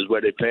bridges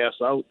where they pass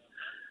out,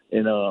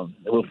 and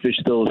we'll fish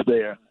those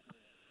there.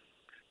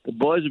 The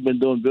boys have been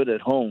doing good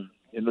at home.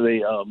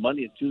 They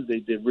Monday and Tuesday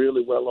did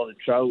really well on the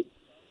trout.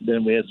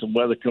 Then we had some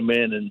weather come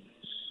in, and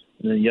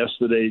then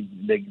yesterday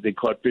they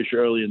caught fish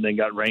early and then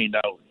got rained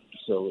out.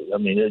 So, I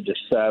mean, they just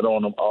sat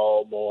on them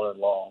all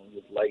morning long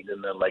with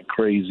lightning and like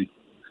crazy.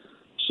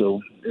 So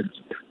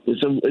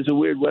it's a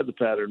weird weather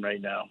pattern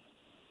right now.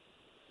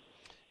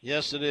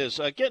 Yes, it is.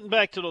 Getting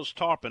back to those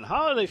tarpon,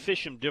 how do they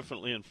fish them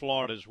differently in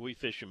Florida as we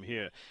fish them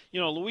here?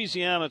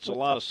 Louisiana, it's a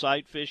lot of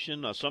sight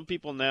fishing. Some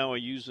people now are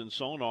using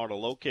sonar to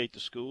locate the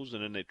schools,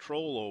 and then they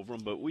troll over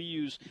them. But we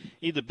use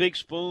either big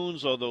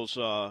spoons or those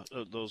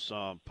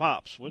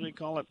pops. What do they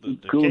call it? The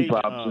coon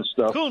pops and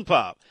stuff. Coon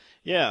pop.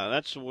 Yeah,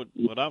 that's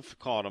what I've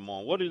caught them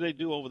on. What do they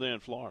do over there in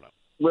Florida?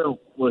 Well,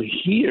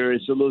 here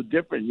it's a little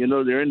different.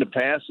 They're in the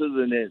passes,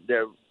 and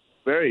they're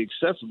very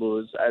accessible.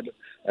 It's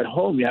at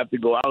home, you have to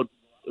go out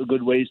a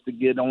good ways to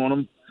get on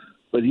them.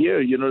 But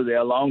here, they're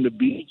along the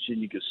beach, and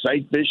you can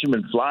sight fish them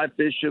and fly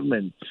fish them,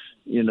 and,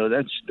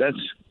 that's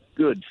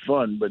good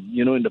fun. But,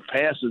 in the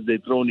passes, they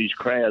throw in these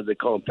crabs. They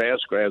call them pass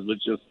crabs,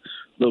 which is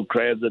little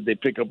crabs that they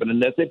pick up in the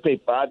net. They pay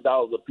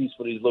 $5 a piece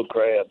for these little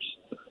crabs,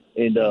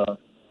 and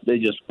they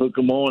just hook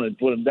them on and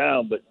put them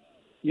down. But,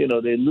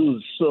 they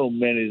lose so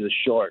many of the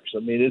sharks.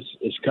 I mean,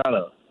 it's kind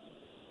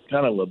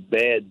of a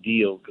bad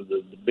deal because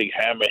the big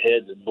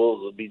hammerheads and bulls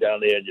will be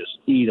down there and just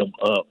eat them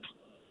up.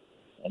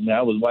 I mean,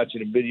 I was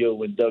watching a video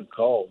when Doug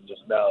called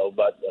just now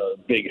about a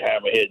big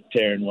hammerhead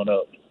tearing one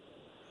up.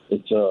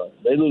 It's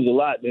they lose a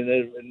lot, and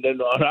then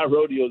on our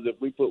rodeos,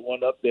 if we put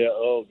one up there,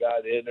 oh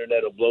God, the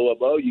internet will blow up.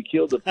 Oh, you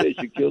killed the fish!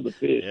 You killed the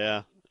fish.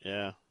 Yeah.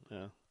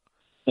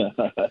 But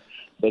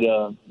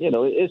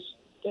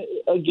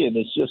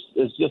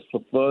it's just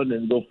for fun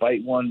and go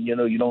fight one.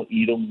 You don't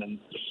eat them, and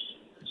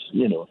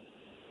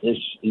it's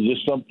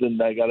just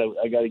something I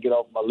gotta get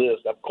off my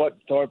list. I've caught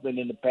tarpon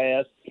in the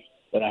past.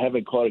 but I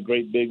haven't caught a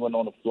great big one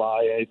on a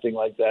fly or anything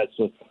like that.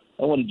 So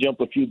I want to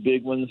jump a few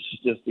big ones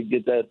just to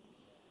get that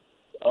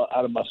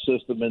out of my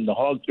system. And the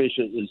hogfish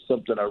is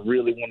something I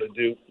really want to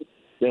do.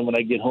 Then when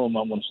I get home,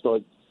 I'm going to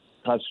start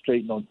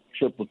concentrating on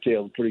triple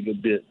tail a pretty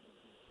good bit.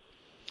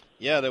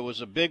 Yeah, there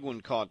was a big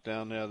one caught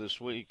down there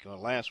this week, or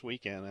last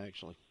weekend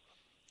actually,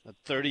 a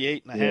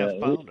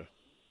 38.5 pounder.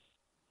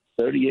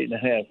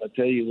 38.5. I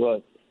tell you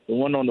what, the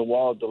one on the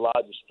wall at the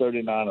lodge is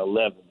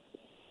 39.11,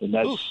 and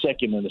that's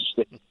second in the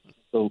state.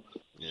 So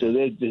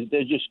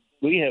they're just,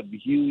 we have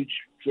huge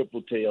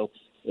triple tail,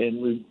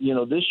 and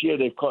this year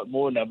they've caught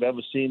more than I've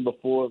ever seen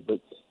before, but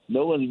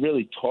no one's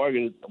really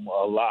targeted them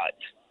a lot.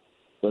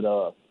 But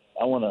I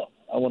want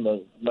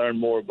to learn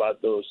more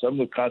about those. So I'm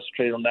going to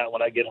concentrate on that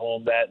when I get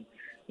home.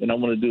 And I'm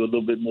going to do a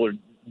little bit more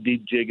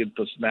deep jigging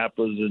for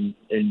snappers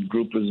and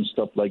groupers and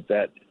stuff like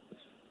that.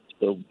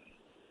 So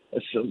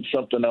that's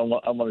something I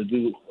want to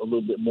do a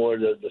little bit more.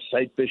 The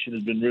sight fishing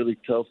has been really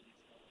tough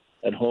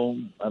at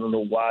home. I don't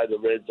know why the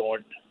reds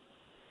aren't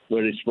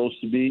where they're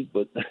supposed to be,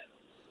 but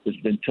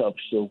it's been tough.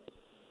 So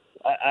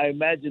I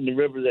imagine the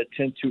river at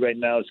 10-2 right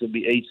now is going to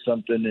be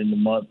 8-something in the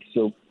month.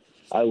 So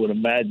I would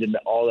imagine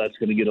that all that's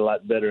going to get a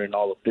lot better, and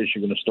all the fish are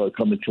going to start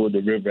coming toward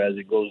the river as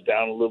it goes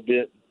down a little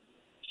bit.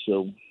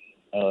 So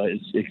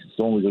it's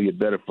only going to get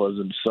better for us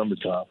in the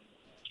summertime.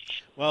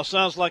 Well,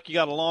 sounds like you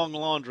got a long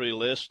laundry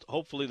list.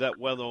 Hopefully that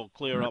weather will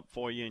clear up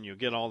for you and you'll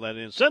get all that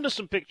in. Send us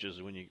some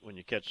pictures when you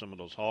catch some of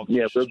those hogfish.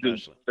 Yeah, we'll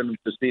send them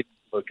to see.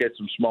 We'll catch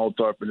some small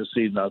tarpon this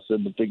season. I'll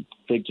send them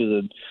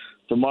pictures, and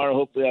tomorrow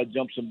hopefully I'll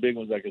jump some big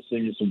ones. I can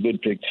send you some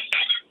good pictures.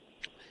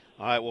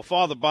 All right. Well,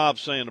 Father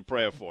Bob's saying a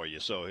prayer for you,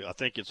 so I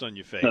think it's on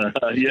your favor.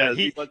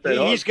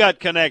 He's got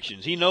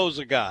connections. He knows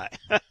a guy.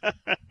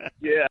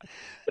 Yeah,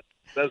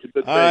 that's a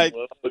good thing. Right.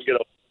 Well, we'll get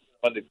on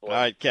Monday for it. All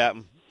right,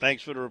 Captain.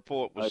 Thanks for the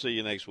report. We'll see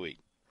you next week.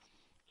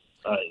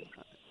 All right.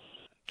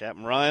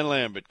 Captain Ryan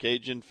Lambert,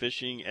 Cajun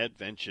Fishing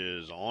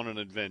Adventures, on an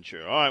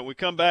adventure. All right, we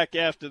come back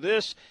after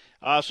this.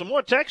 Some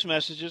more text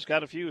messages.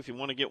 Got a few if you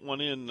want to get one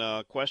in.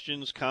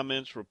 Questions,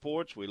 comments,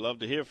 reports. We'd love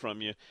to hear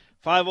from you.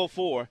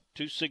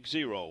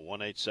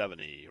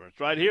 504-260-1870.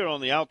 It's right here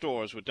on the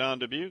Outdoors with Don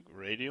Dubuque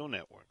Radio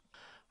Network.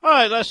 All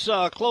right, let's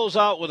close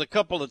out with a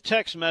couple of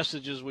text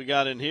messages we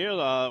got in here.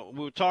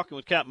 We were talking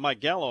with Captain Mike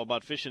Gallo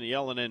about fishing the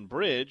L&N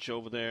Bridge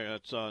over there.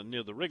 It's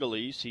near the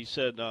Wrigley's. He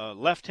said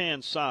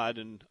left-hand side,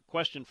 and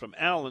question from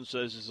Alan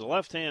says, is the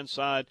left-hand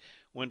side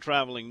when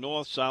traveling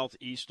north, south,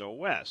 east, or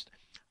west?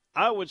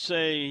 I would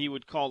say he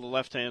would call the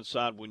left-hand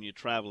side when you're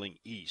traveling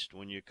east.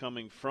 When you're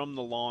coming from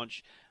the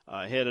launch,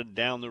 headed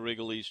down the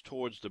Wrigley's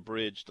towards the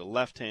bridge, the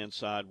left-hand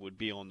side would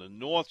be on the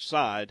north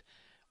side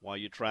while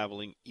you're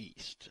traveling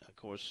east. Of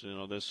course,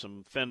 there's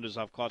some fenders.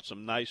 I've caught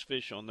some nice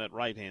fish on that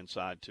right-hand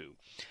side, too.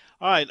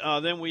 All right,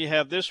 then we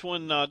have this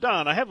one.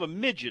 Don, I have a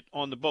midget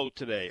on the boat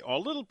today. Are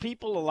little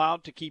people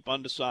allowed to keep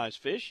undersized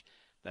fish?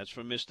 That's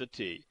from Mr.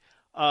 T.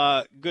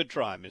 Good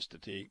try, Mr.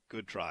 T.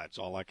 Good try. That's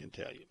all I can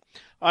tell you.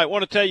 All right, I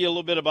want to tell you a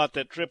little bit about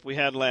that trip we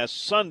had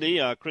last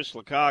Sunday. Chris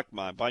Lecoq,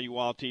 my Bayou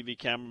Wild TV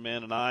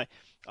cameraman, and I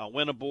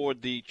went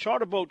aboard the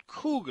charter boat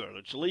Cougar,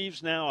 which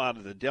leaves now out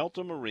of the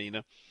Delta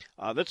Marina.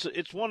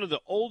 It's one of the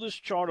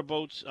oldest charter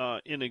boats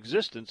in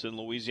existence in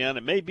Louisiana.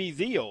 It may be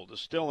the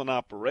oldest, still in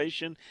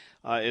operation.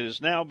 It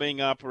is now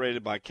being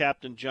operated by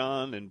Captain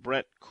John and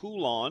Brett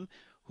Coulon,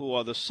 who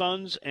are the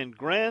sons and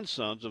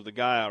grandsons of the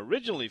guy I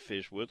originally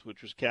fished with,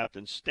 which was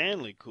Captain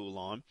Stanley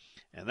Coulon,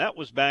 and that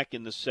was back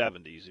in the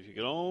 70s. If you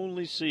could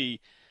only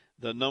see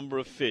the number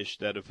of fish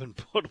that have been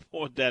put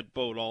aboard that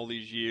boat all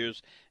these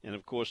years, and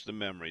of course the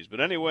memories. But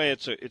anyway,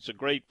 it's a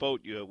great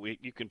boat. You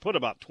can put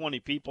about 20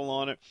 people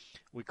on it.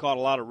 We caught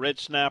a lot of red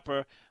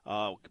snapper,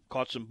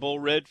 caught some bull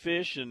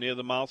redfish near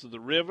the mouth of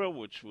the river,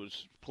 which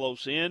was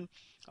close in.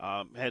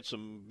 Had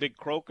some big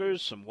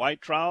croakers, some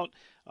white trout.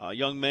 A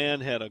young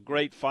man had a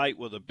great fight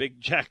with a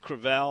big Jack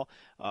Crevalle.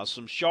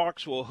 Some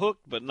sharks were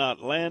hooked but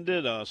not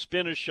landed. A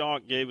spinner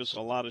shark gave us a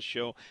lot of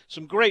show.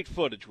 Some great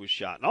footage was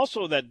shot. And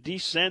also that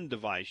descend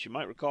device. You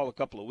might recall a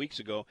couple of weeks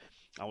ago,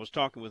 I was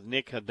talking with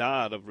Nick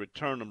Haddad of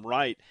Return 'em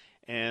Right,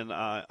 and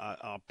I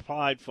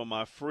applied for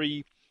my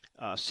free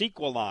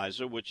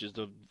sequelizer, which is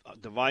the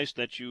device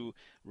that you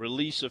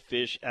release a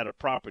fish at a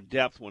proper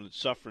depth when it's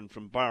suffering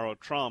from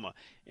barotrauma.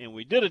 And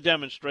we did a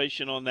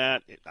demonstration on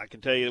that. I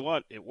can tell you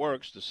what, it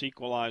works. The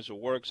sequelizer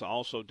works. I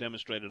also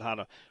demonstrated how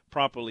to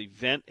properly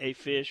vent a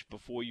fish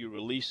before you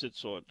release it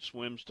so it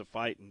swims to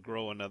fight and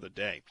grow another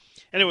day.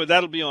 Anyway,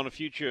 that'll be on a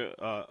future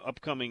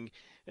upcoming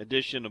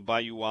edition of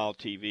Bayou Wild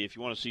TV. If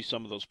you want to see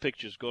some of those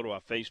pictures, go to our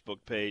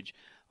Facebook page.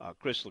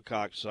 Chris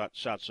Lecoq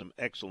shot some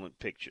excellent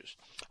pictures.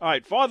 All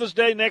right, Father's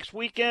Day next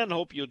weekend.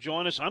 Hope you'll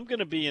join us. I'm going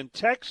to be in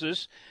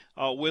Texas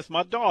with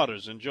my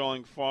daughters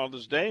enjoying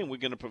Father's Day, and we're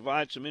going to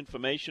provide some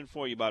information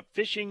for you about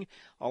fishing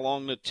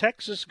along the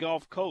Texas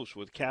Gulf Coast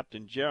with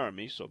Captain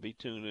Jeremy, so be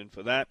tuned in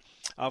for that.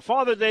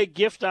 Father's Day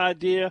gift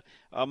idea,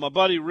 my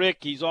buddy Rick,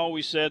 he's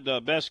always said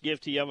the best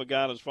gift he ever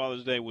got as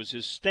Father's Day was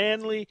his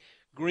Stanley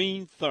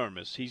Green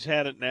Thermos. He's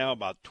had it now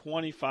about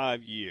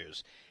 25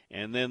 years.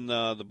 And then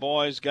the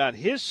boys got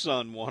his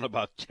son one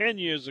about 10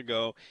 years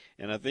ago,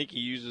 and I think he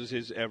uses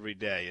his every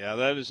day.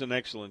 That is an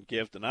excellent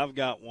gift, and I've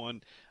got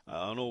one,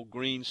 an old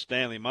green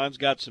Stanley. Mine's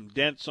got some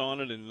dents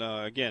on it, and,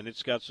 again,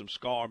 it's got some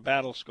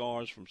battle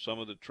scars from some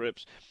of the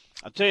trips.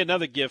 I'll tell you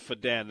another gift for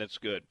Dad that's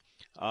good,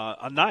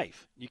 a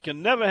knife. You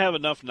can never have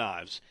enough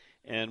knives.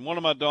 And one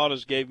of my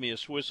daughters gave me a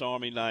Swiss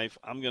Army knife,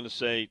 I'm going to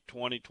say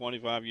 20,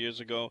 25 years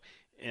ago,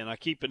 and I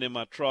keep it in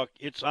my truck.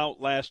 It's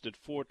outlasted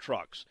 4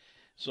 trucks.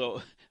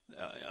 So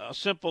a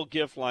simple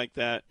gift like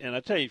that. And I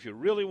tell you, if you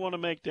really want to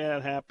make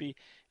Dad happy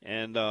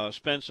and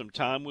spend some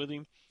time with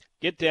him,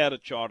 get Dad a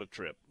charter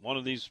trip. One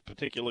of these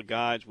particular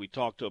guides, we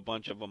talked to a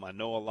bunch of them. I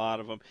know a lot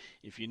of them.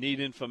 If you need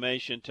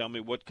information, tell me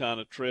what kind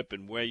of trip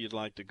and where you'd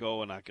like to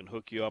go, and I can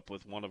hook you up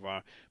with one of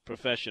our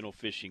professional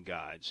fishing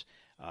guides.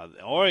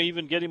 Or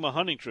even get him a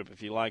hunting trip if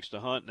he likes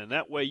to hunt. And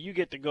that way you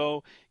get to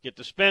go, get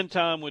to spend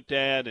time with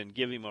Dad, and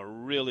give him a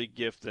really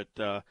gift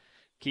that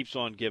keeps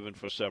on giving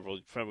for several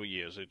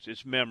years.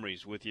 It's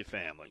memories with your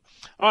family.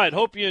 All right,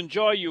 hope you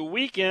enjoy your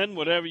weekend,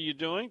 whatever you're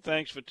doing.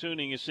 Thanks for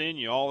tuning us in.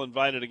 You're all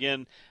invited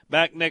again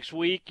back next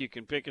week. You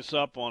can pick us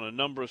up on a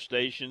number of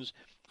stations.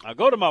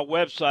 Go to my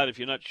website if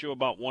you're not sure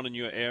about one in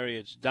your area.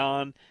 It's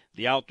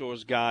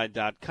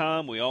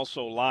dontheoutdoorsguy.com. We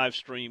also live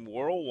stream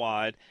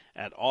worldwide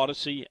at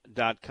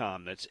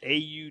Audacy.com. That's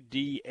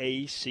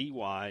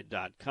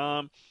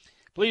AUDACY.com.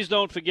 Please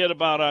don't forget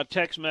about our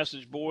text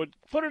message board.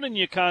 Put it in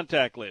your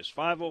contact list,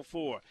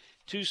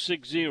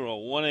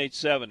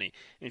 504-260-1870.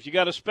 If you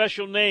got a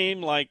special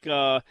name like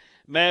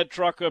Mad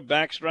Trucker,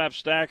 Backstrap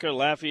Stacker,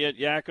 Lafayette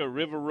Yacker,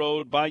 River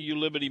Road, Bayou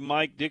Liberty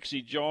Mike,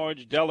 Dixie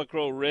George,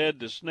 Delacroix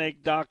Red, The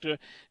Snake Doctor,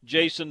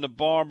 Jason the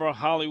Barber,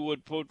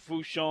 Hollywood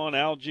Fouchon,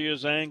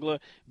 Algiers Angler,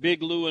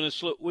 Big Lou and a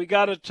Sloop, we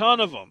got a ton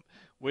of them.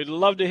 We'd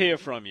love to hear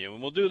from you,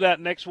 and we'll do that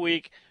next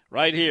week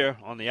right here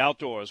on the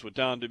Outdoors with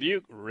Don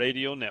Dubuque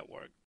Radio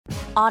Network.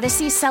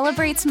 Odyssey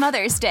celebrates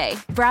Mother's Day,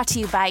 brought to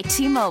you by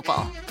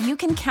T-Mobile. You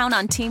can count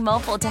on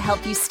T-Mobile to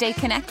help you stay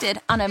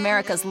connected on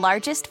America's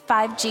largest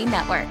 5G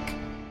network.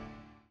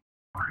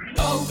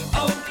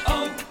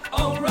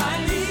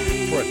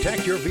 O'Reilly.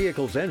 Protect your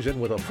vehicle's engine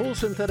with a full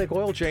synthetic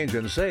oil change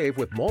and save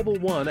with Mobil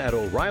 1 at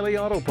O'Reilly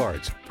Auto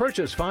Parts.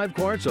 Purchase 5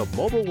 quarts of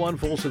Mobil 1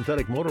 full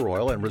synthetic motor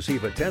oil and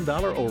receive a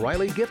 $10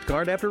 O'Reilly gift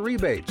card after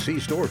rebate. See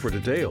store for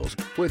details.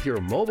 With your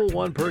Mobil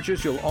 1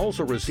 purchase, you'll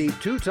also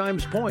receive 2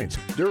 times points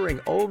during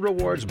O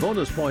Rewards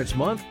Bonus Points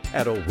Month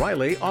at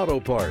O'Reilly Auto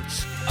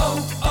Parts.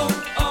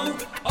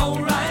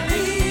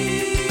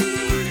 O'Reilly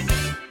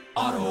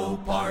Auto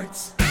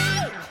Parts.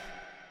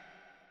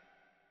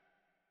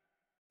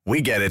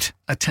 We get it.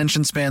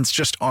 Attention spans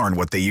just aren't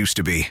what they used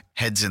to be.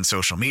 Heads in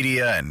social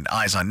media and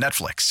eyes on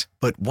Netflix.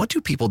 But what do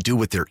people do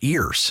with their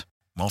ears?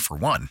 Well, for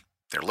one,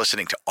 they're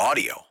listening to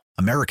audio.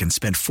 Americans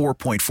spend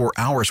 4.4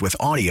 hours with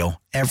audio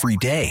every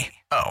day.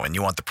 Oh, and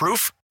you want the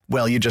proof?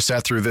 Well, you just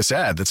sat through this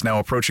ad that's now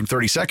approaching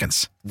 30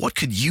 seconds. What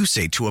could you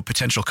say to a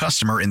potential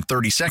customer in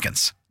 30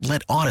 seconds?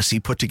 Let Odyssey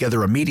put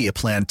together a media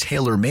plan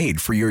tailor-made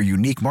for your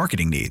unique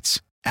marketing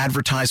needs.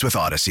 Advertise with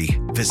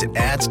Odyssey. Visit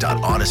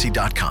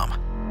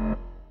ads.odyssey.com.